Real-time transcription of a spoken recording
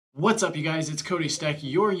What's up, you guys? It's Cody Steck,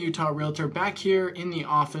 your Utah Realtor, back here in the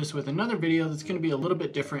office with another video that's going to be a little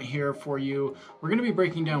bit different here for you. We're going to be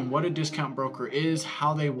breaking down what a discount broker is,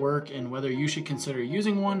 how they work, and whether you should consider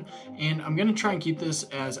using one. And I'm going to try and keep this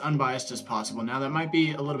as unbiased as possible. Now, that might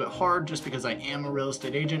be a little bit hard just because I am a real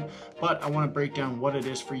estate agent, but I want to break down what it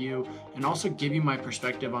is for you and also give you my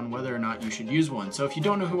perspective on whether or not you should use one. So if you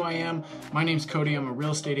don't know who I am, my name's Cody. I'm a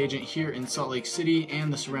real estate agent here in Salt Lake City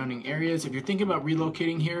and the surrounding areas. If you're thinking about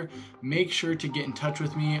relocating here, make sure to get in touch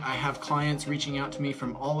with me. I have clients reaching out to me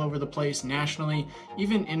from all over the place, nationally,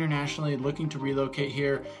 even internationally, looking to relocate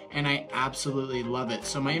here, and I absolutely love it.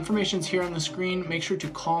 So my information's here on the screen. Make sure to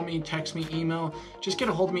call me, text me, email. Just get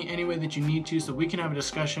a hold of me any way that you need to so we can have a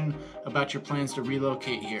discussion about your plans to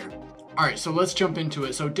relocate here. All right, so let's jump into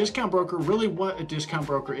it. So discount broker, really what a discount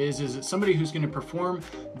broker is it's somebody who's going to perform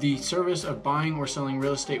the service of buying or selling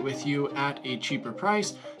real estate with you at a cheaper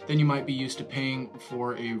price than you might be used to paying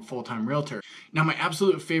for a full-time realtor. Now, my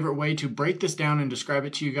absolute favorite way to break this down and describe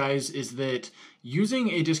it to you guys is that using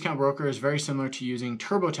a discount broker is very similar to using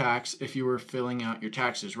TurboTax if you were filling out your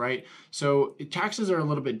taxes, right? So taxes are a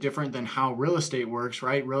little bit different than how real estate works,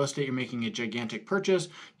 right? Real estate, you're making a gigantic purchase.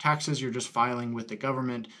 Taxes, you're just filing with the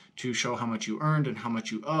government to show how much you earned and how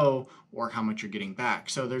much you owe or how much you're getting back.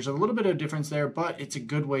 So there's a little bit of difference there, but it's a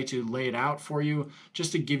good way to lay it out for you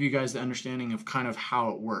just to give you guys the understanding of kind of how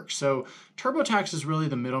it works. So TurboTax is really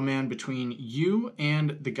the middleman between you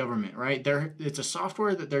and the government, right? It's a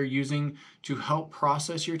software that they're using to help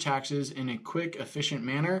process your taxes in a quick, efficient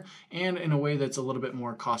manner and in a way that's a little bit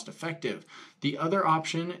more cost effective. The other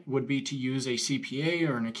option would be to use a CPA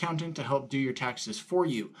or an accountant to help do your taxes for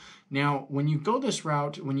you. Now, when you go this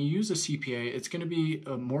route, when you use a CPA, it's going to be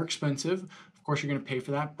more expensive. Of course, you're going to pay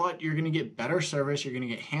for that, but you're going to get better service, you're going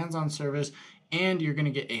to get hands-on service, and you're going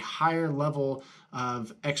to get a higher level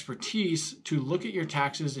of expertise to look at your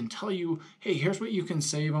taxes and tell you, hey, here's what you can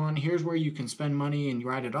save on, here's where you can spend money and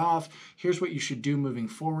write it off, here's what you should do moving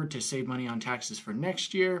forward to save money on taxes for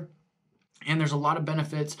next year. And there's a lot of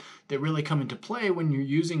benefits that really come into play when you're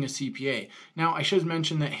using a CPA. Now, I should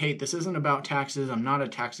mention that, hey, this isn't about taxes. I'm not a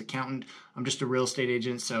tax accountant. I'm just a real estate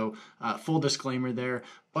agent. So full disclaimer there,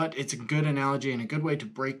 but it's a good analogy and a good way to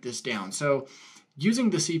break this down. So using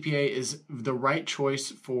the CPA is the right choice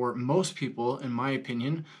for most people, in my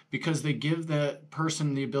opinion, because they give the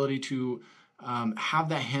person the ability to have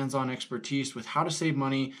that hands-on expertise with how to save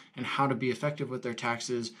money and how to be effective with their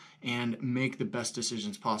taxes and make the best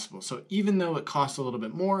decisions possible. So even though it costs a little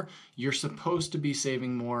bit more, you're supposed to be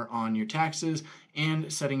saving more on your taxes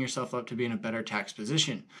and setting yourself up to be in a better tax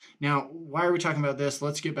position. Now, why are we talking about this?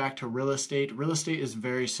 Let's get back to real estate. Real estate is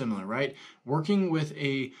very similar, right? Working with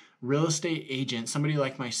a real estate agent, somebody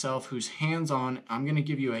like myself who's hands-on, I'm going to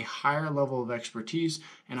give you a higher level of expertise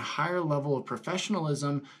and a higher level of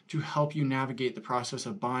professionalism to help you navigate the process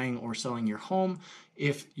of buying or selling your home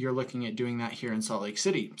if you're looking at doing that here in Salt Lake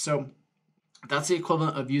City. So that's the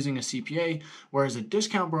equivalent of using a CPA, whereas a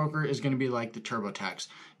discount broker is going to be like the TurboTax.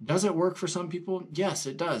 Does it work for some people? Yes,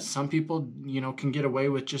 it does. Some people, can get away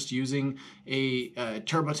with just using a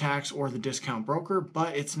TurboTax or the discount broker,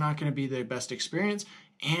 but it's not going to be their best experience,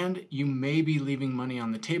 and you may be leaving money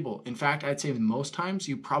on the table. In fact, I'd say most times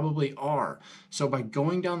you probably are. So by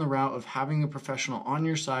going down the route of having a professional on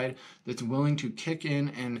your side that's willing to kick in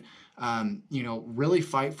and really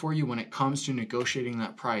fight for you when it comes to negotiating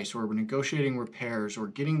that price or negotiating repairs or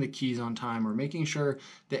getting the keys on time or making sure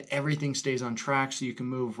that everything stays on track so you can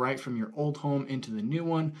move right from your old home into the new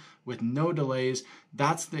one with no delays.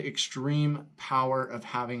 That's the extreme power of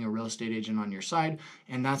having a real estate agent on your side,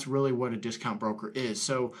 and that's really what a discount broker is.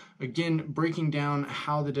 So again, breaking down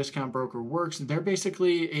how the discount broker works, they're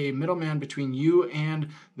basically a middleman between you and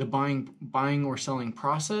the buying or selling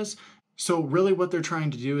process. So really what they're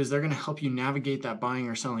trying to do is they're going to help you navigate that buying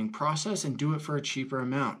or selling process and do it for a cheaper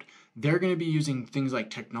amount. They're going to be using things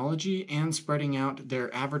like technology and spreading out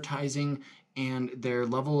their advertising and their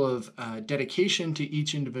level of dedication to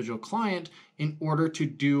each individual client in order to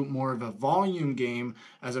do more of a volume game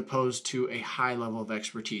as opposed to a high level of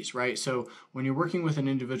expertise, right? So when you're working with an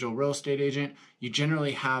individual real estate agent, you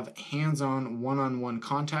generally have hands-on, one-on-one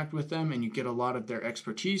contact with them and you get a lot of their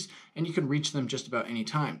expertise and you can reach them just about any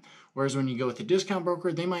time. Whereas when you go with a discount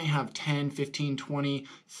broker, they might have 10, 15, 20,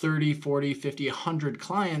 30, 40, 50, 100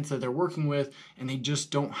 clients that they're working with, and they just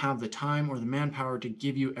don't have the time or the manpower to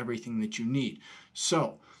give you everything that you need.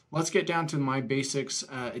 So let's get down to my basics,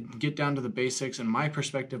 the basics and my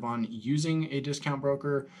perspective on using a discount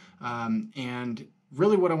broker. And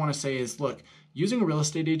really what I want to say is, look, using a real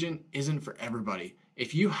estate agent isn't for everybody.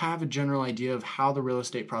 If you have a general idea of how the real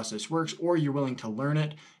estate process works, or you're willing to learn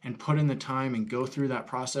it and put in the time and go through that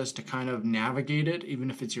process to kind of navigate it, even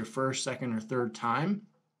if it's your first, second, or third time,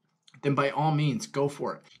 then by all means, go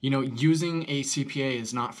for it. Using a CPA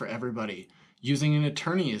is not for everybody. Using an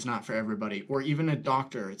attorney is not for everybody, or even a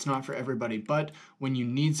doctor. It's not for everybody. But when you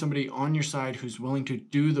need somebody on your side who's willing to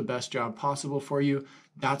do the best job possible for you,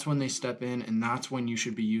 that's when they step in, and that's when you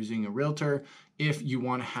should be using a realtor. If you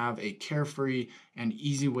want to have a carefree and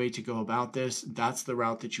easy way to go about this, that's the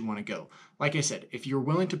route that you want to go. Like I said, if you're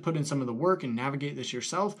willing to put in some of the work and navigate this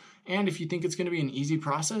yourself, and if you think it's going to be an easy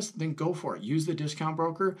process, then go for it. Use the discount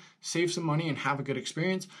broker, save some money, and have a good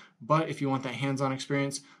experience. But if you want that hands-on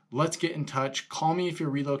experience, let's get in touch. Call me if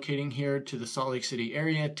you're relocating here to the Salt Lake City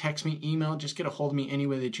area. Text me, email, just get a hold of me any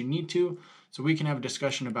way that you need to, so we can have a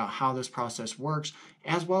discussion about how this process works,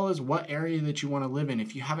 as well as what area that you want to live in.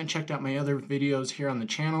 If you haven't checked out my other videos here on the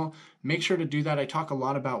channel, make sure to do that. I talk a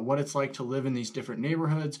lot about what it's like to live in these different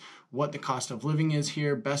neighborhoods, what the cost of living is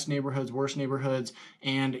here, best neighborhoods, worst neighborhoods,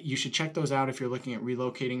 and you should check those out if you're looking at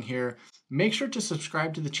relocating here. Make sure to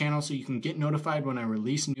subscribe to the channel so you can get notified when I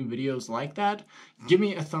release new videos like that. Give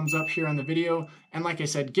me a thumbs up here on the video, and like I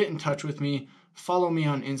said, get in touch with me. Follow me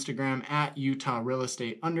on Instagram at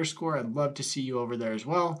 @UtahRealEstate_. I'd love to see you over there as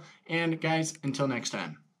well. And guys, until next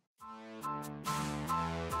time.